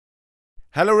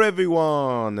Hello,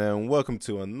 everyone, and welcome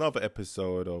to another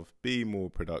episode of Be More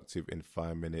Productive in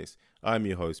 5 Minutes. I'm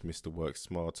your host, Mr. Work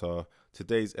Smarter.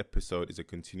 Today's episode is a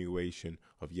continuation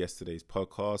of yesterday's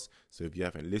podcast, so if you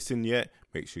haven't listened yet,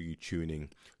 make sure you tune in.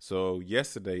 So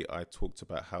yesterday, I talked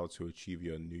about how to achieve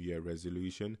your New Year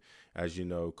resolution. As you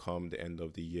know, come the end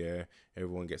of the year,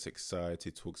 everyone gets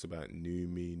excited, talks about new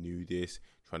me, new this,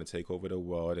 trying to take over the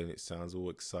world, and it sounds all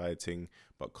exciting,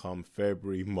 but come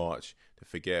February, March, they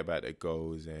forget about their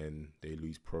goals and they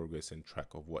lose progress and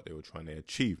track of what they were trying to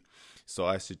achieve. So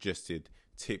I suggested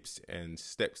tips and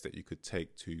steps that you could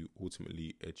take to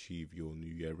ultimately achieve your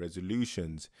New Year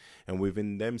resolutions. And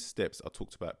within them steps, I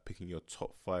talked about picking your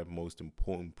top 5 most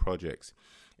important projects.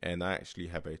 And I actually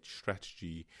have a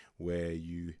strategy where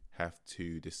you have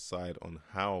to decide on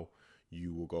how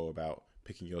you will go about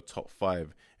picking your top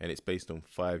 5, and it's based on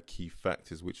 5 key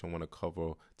factors which I want to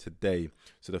cover today.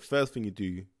 So the first thing you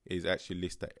do is actually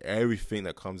list out everything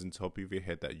that comes in top of your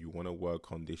head that you want to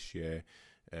work on this year,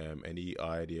 any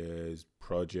ideas,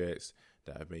 projects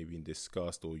that have maybe been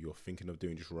discussed or you're thinking of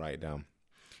doing, just write it down.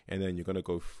 And then you're going to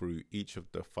go through each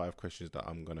of the 5 questions that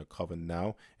I'm going to cover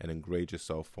now and then grade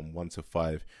yourself from 1 to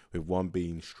 5, with 1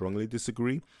 being strongly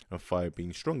disagree and 5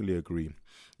 being strongly agree.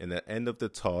 And at the end of the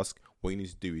task, what you need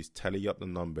to do is tally up the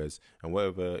numbers, and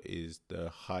whatever is the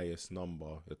highest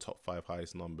number, the top 5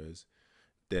 highest numbers,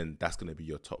 then that's going to be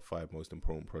your top 5 most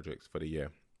important projects for the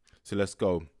year. So let's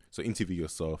go. So interview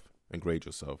yourself and grade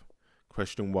yourself.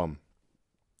 Question 1,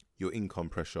 your income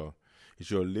pressure. Is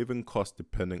your living cost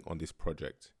dependent on this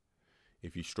project?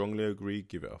 If you strongly agree,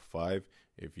 give it a 5.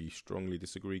 If you strongly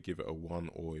disagree, give it a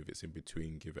 1. Or if it's in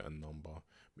between, give it a number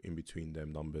in between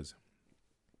them numbers.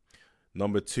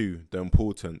 Number 2, the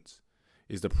importance.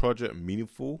 Is the project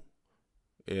meaningful?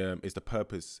 Is the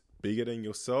purpose bigger than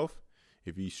yourself?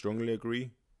 If you strongly agree,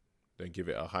 then give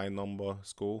it a high number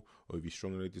score. Or if you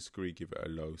strongly disagree, give it a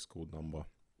low scored number.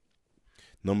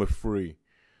 Number 3,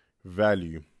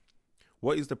 value.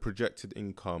 What is the projected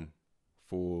income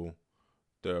for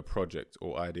the project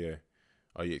or idea?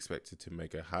 Are you expected to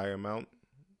make a high amount?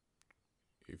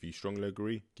 If you strongly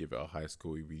agree, give it a high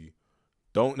score. If you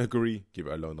don't agree, give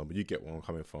it a low number. You get where I'm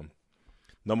coming from.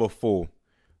 Number 4,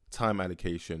 time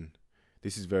allocation.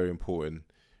 This is very important.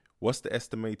 What's the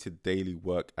estimated daily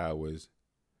work hours?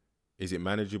 Is it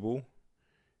manageable?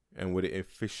 And would it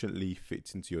efficiently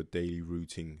fit into your daily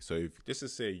routine? So if just to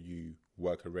say you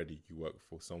work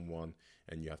for someone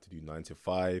and you have to do 9 to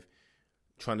 5,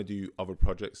 trying to do other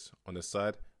projects on the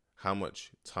side, how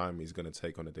much time is going to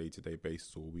take on a day-to-day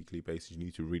basis or weekly basis? You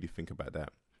need to really think about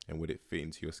that. And would it fit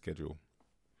into your schedule?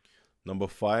 Number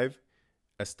 5,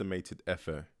 estimated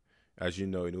effort. As you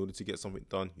know, in order to get something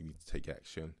done, you need to take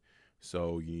action.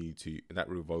 So you need to, and that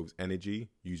revolves energy,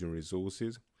 using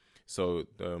resources. So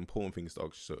the important thing is to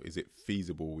ask yourself, is it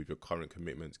feasible with your current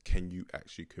commitments? Can you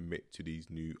actually commit to these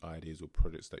new ideas or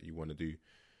projects that you want to do?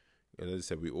 And as I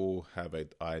said, we all have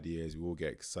ideas, we all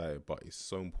get excited, but it's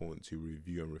so important to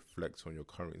review and reflect on your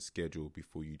current schedule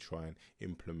before you try and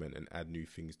implement and add new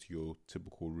things to your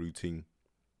typical routine.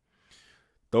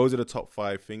 Those are the top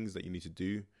 5 things that you need to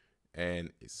do.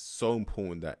 And it's so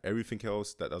important that everything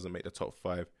else that doesn't make the top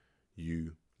 5,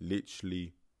 you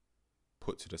literally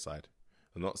put to the side.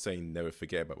 I'm not saying never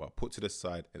forget about it, but put to the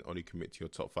side and only commit to your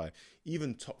top 5.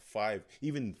 Even top 5,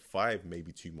 even 5 may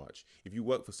be too much. If you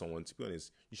work for someone, to be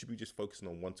honest, you should be just focusing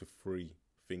on 1 to 3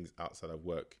 things outside of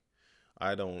work.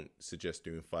 I don't suggest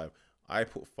doing 5. I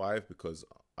put 5 because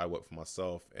I work for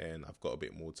myself and I've got a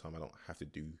bit more time. I don't have to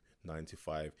do 9 to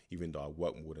 5, even though I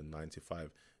work more than 9 to 5.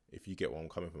 If you get where I'm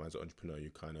coming from as an entrepreneur,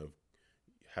 you kind of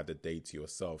have the day to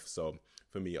yourself. So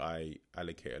for me, I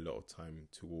allocate a lot of time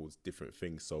towards different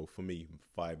things. So for me,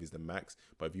 5 is the max.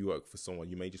 But if you work for someone,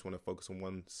 you may just want to focus on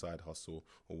one side hustle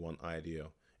or one idea,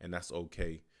 and that's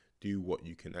okay. Do what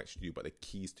you can actually do. But the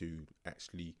key is to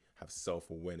actually have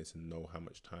self-awareness and know how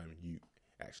much time you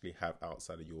actually have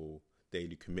outside of your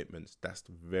daily commitments. That's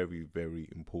very, very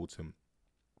important.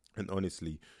 And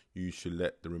honestly, you should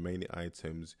let the remaining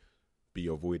items be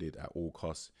avoided at all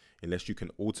costs. Unless you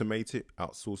can automate it,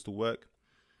 outsource the work,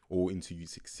 or until you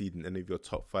succeed in any of your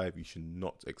top 5, you should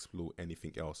not explore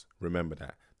anything else. Remember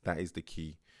that. That is the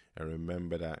key. And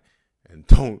remember that. And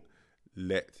don't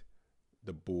let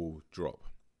the ball drop.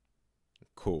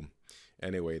 Cool.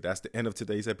 Anyway, that's the end of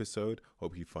today's episode.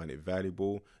 Hope you find it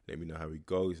valuable. Let me know how it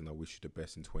goes, and I wish you the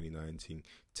best in 2019.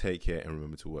 Take care and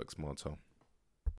remember to work smarter.